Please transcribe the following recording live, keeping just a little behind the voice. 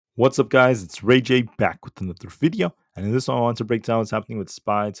What's up, guys? It's Rey-Jay back with another video. And in this one, I want to break down what's happening with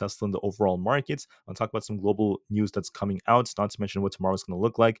SPY, Tesla, and the overall markets. I'll talk about some global news that's coming out, not to mention what tomorrow's going to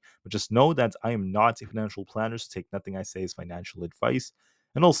look like. But just know that I am not a financial planner, so take nothing I say as financial advice.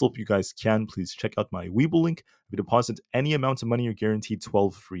 And also, if you guys can, please check out my Webull link. If you deposit any amount of money, you're guaranteed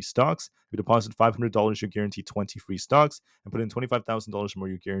 12 free stocks. If you deposit $500, you're guaranteed 20 free stocks. And put in $25,000 more,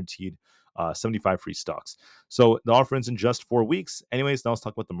 you're guaranteed 75 free stocks. So the offer ends in just 4 weeks. Anyways, now let's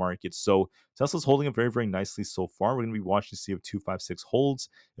talk about the market. So Tesla's holding it very, very nicely so far. We're going to be watching to see if 256 holds.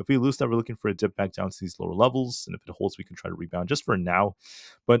 If we lose that, we're looking for a dip back down to these lower levels. And if it holds, we can try to rebound just for now.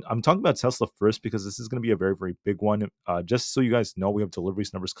 But I'm talking about Tesla first because this is going to be a very, very big one. Just so you guys know, we have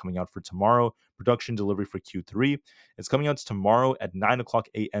deliveries numbers coming out for tomorrow. Production delivery for Q3. It's coming out tomorrow at 9 o'clock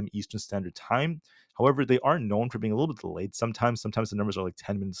a.m. Eastern Standard Time. However, they are known for being a little bit late sometimes. Sometimes the numbers are like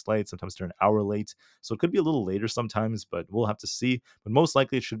 10 minutes late. Sometimes they're an hour late. So it could be a little later sometimes, but we'll have to see. But most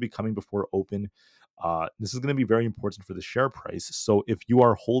likely it should be coming before open. This is going to be very important for the share price. So if you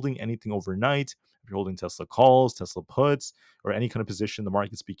are holding anything overnight, if you're holding Tesla calls, Tesla puts, or any kind of position in the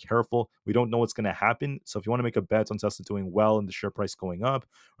markets, be careful. We don't know what's going to happen. So if you want to make a bet on Tesla doing well and the share price going up,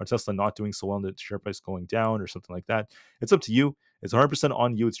 or Tesla not doing so well and the share price going down, or something like that, it's up to you. It's 100%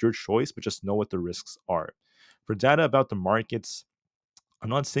 on you. It's your choice, but just know what the risks are. For data about the markets, I'm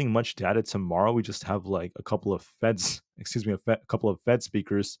not seeing much data tomorrow. We just have like a couple of a couple of Fed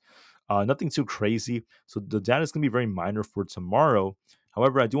speakers. Nothing too crazy. So the data is going to be very minor for tomorrow.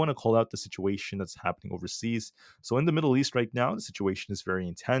 However, I do want to call out the situation that's happening overseas. So in the Middle East right now, the situation is very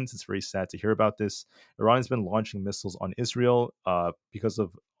intense. It's very sad to hear about this. Iran has been launching missiles on Israel because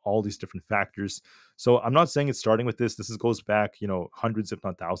of all these different factors. So I'm not saying it's starting with this. Goes back, hundreds, if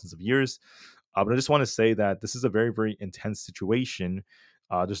not thousands of years. But I just want to say that this is a very, very intense situation.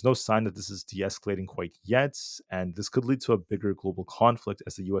 There's no sign that this is de escalating quite yet, and this could lead to a bigger global conflict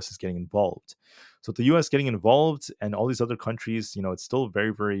as the US is getting involved. So, with the US getting involved and all these other countries, it's still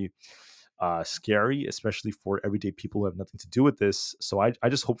very, very scary, especially for everyday people who have nothing to do with this. So, I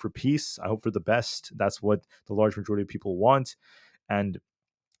just hope for peace. I hope for the best. That's what the large majority of people want. And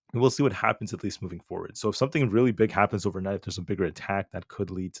we'll see what happens, at least moving forward. So if something really big happens overnight, if there's a bigger attack, that could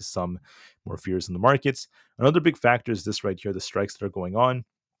lead to some more fears in the markets. Another big factor is this right here, the strikes that are going on.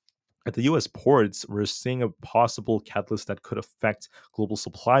 At the US ports, we're seeing a possible catalyst that could affect global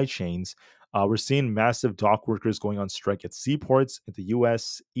supply chains. We're seeing massive dock workers going on strike at seaports at the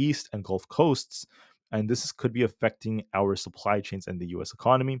US East and Gulf coasts. And could be affecting our supply chains and the US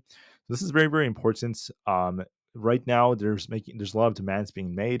economy. This is very, very important. Right now, there's a lot of demands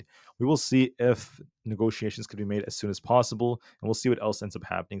being made. We will see if negotiations could be made as soon as possible, and we'll see what else ends up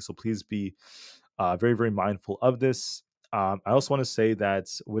happening. So please be very, very mindful of this. I also want to say that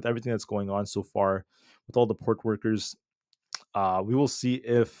with everything that's going on so far, with all the port workers, we will see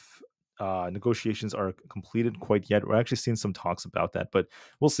if negotiations are completed quite yet. We're actually seeing some talks about that, but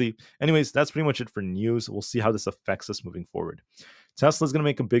we'll see. Anyways, that's pretty much it for news. We'll see how this affects us moving forward. Tesla's going to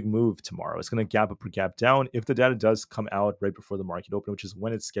make a big move tomorrow. It's going to gap up or gap down. If the data does come out right before the market open, which is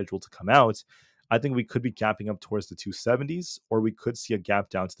when it's scheduled to come out, I think we could be gapping up towards the 270s, or we could see a gap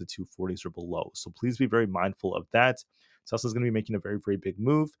down to the 240s or below. So please be very mindful of that. Tesla's going to be making a very, very big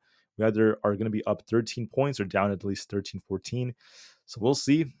move. We either are going to be up 13 points or down at least 13, 14. So we'll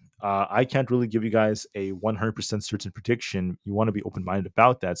see. I can't really give you guys a 100% certain prediction. You want to be open-minded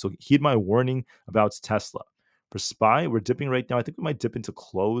about that. So heed my warning about Tesla. For SPY, we're dipping right now. I think we might dip into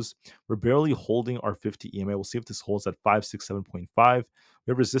close. We're barely holding our 50 EMA. We'll see if this holds at 567.5.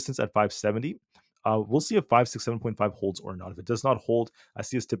 We have resistance at 570. We'll see if 567.5 holds or not. If it does not hold, I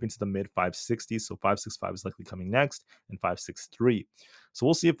see us dipping to the mid 560s. So 565 is likely coming next, and 563. So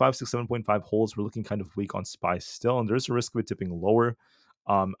we'll see if 567.5 holds. We're looking kind of weak on SPY still, and there's a risk of it dipping lower.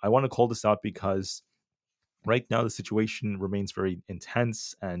 I want to call this out because right now the situation remains very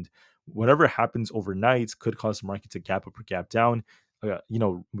intense, and whatever happens overnight could cause the market to gap up or gap down.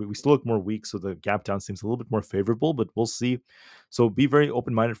 We still look more weak, so the gap down seems a little bit more favorable, but we'll see. So be very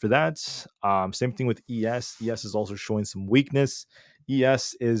open-minded for that. Same thing with ES. ES is also showing some weakness.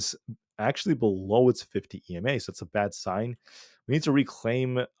 ES is actually below its 50 EMA, so it's a bad sign. We need to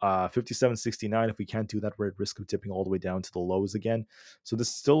reclaim 57.69. If we can't do that, we're at risk of dipping all the way down to the lows again. So this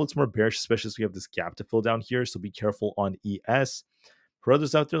still looks more bearish, especially as we have this gap to fill down here. So be careful on ES. For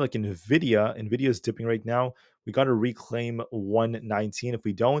others out there, like Nvda is dipping right now. We got to reclaim 119. If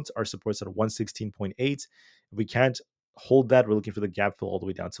we don't, our support's at 116.8. If we can't hold that, we're looking for the gap fill all the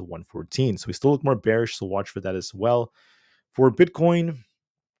way down to 114. So we still look more bearish, so watch for that as well. For Bitcoin,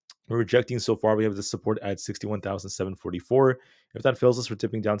 We're rejecting so far. We have the support at 61,744. If that fails us, we're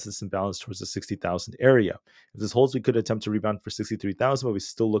dipping down to this imbalance towards the 60,000 area. If this holds, we could attempt to rebound for 63,000, but we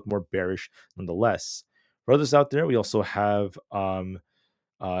still look more bearish nonetheless. For others out there, we also have NQ.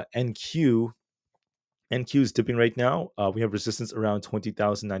 NQ is dipping right now. We have resistance around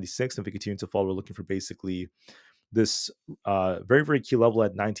 20,096. If we continue to fall, we're looking for basically this very, very key level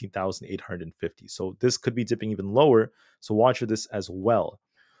at 19,850. So this could be dipping even lower. So watch for this as well.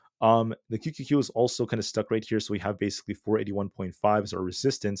 The QQQ is also kind of stuck right here. So we have basically 481.5 as our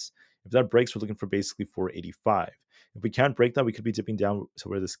resistance. If that breaks, we're looking for basically 485. If we can't break that, we could be dipping down to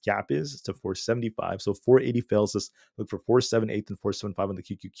where this gap is to 475. So 480 fails us. Look for 478 and 475 on the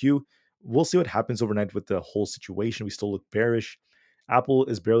QQQ. We'll see what happens overnight with the whole situation. We still look bearish. Aapl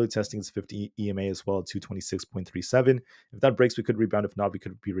is barely testing its 50 EMA as well at 226.37. If that breaks, we could rebound. If not, we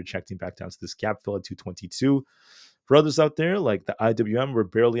could be rejecting back down to this gap fill at 222. For others out there, like the IWM, we're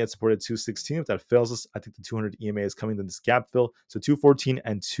barely at support at 216. If that fails us, I think the 200 EMA is coming in this gap fill. So 214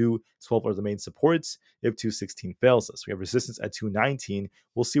 and 212 are the main supports. If 216 fails us, we have resistance at 219.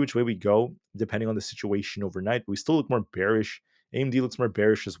 We'll see which way we go, depending on the situation overnight. But we still look more bearish. AMD looks more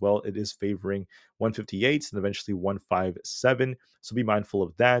bearish as well. It is favoring 158 and eventually 157. So be mindful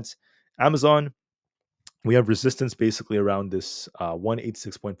of that. Amazon, we have resistance basically around this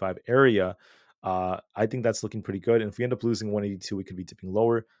 186.5 area. I think that's looking pretty good. And if we end up losing 182, we could be dipping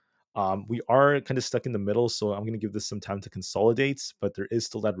lower. We are kind of stuck in the middle, so I'm going to give this some time to consolidate, but there is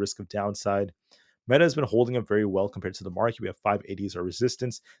still that risk of downside. Meta has been holding up very well compared to the market. We have 580 as our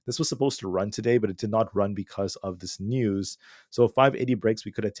resistance. This was supposed to run today, but it did not run because of this news. So if 580 breaks,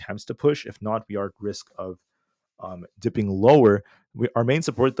 we could attempt to push. If not, we are at risk of dipping lower. Our main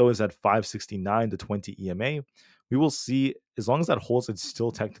support, though, is at 569, the 20 EMA. We will see, as long as that holds, it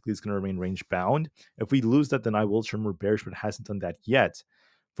still technically is going to remain range bound. If we lose that, then I will turn more bearish, but it hasn't done that yet.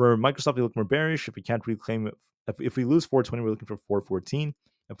 For Microsoft, we look more bearish. If we can't reclaim, if we lose 420, we're looking for 414.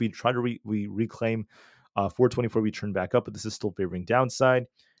 If we try to reclaim 424, we turn back up, but this is still favoring downside.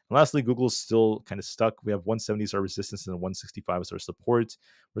 And lastly, Google's still kind of stuck. We have 170 as our resistance and 165 as our support.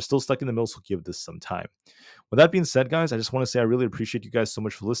 We're still stuck in the middle, so give this some time. With that being said, guys, I just want to say I really appreciate you guys so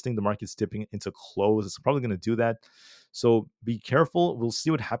much for listening. The market's dipping into close. It's probably going to do that. So be careful. We'll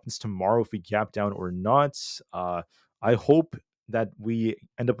see what happens tomorrow if we gap down or not. I hope that we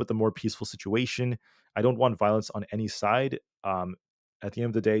end up with a more peaceful situation. I don't want violence on any side. At the end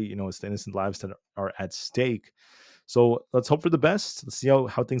of the day, it's the innocent lives that are at stake. So let's hope for the best. Let's see how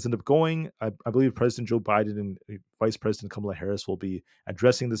things end up going. I believe President Joe Biden and Vice President Kamala Harris will be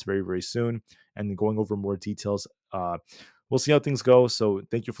addressing this very, very soon and going over more details. We'll see how things go. So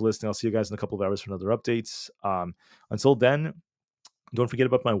thank you for listening. I'll see you guys in a couple of hours for another updates. Until then, don't forget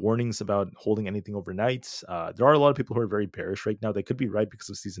about my warnings about holding anything overnight. There are a lot of people who are very bearish right now. They could be right because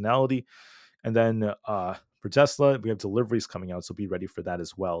of seasonality. And then for Tesla, we have deliveries coming out, so be ready for that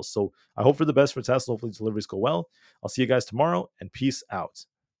as well. So I hope for the best for Tesla. Hopefully deliveries go well. I'll see you guys tomorrow, and peace out.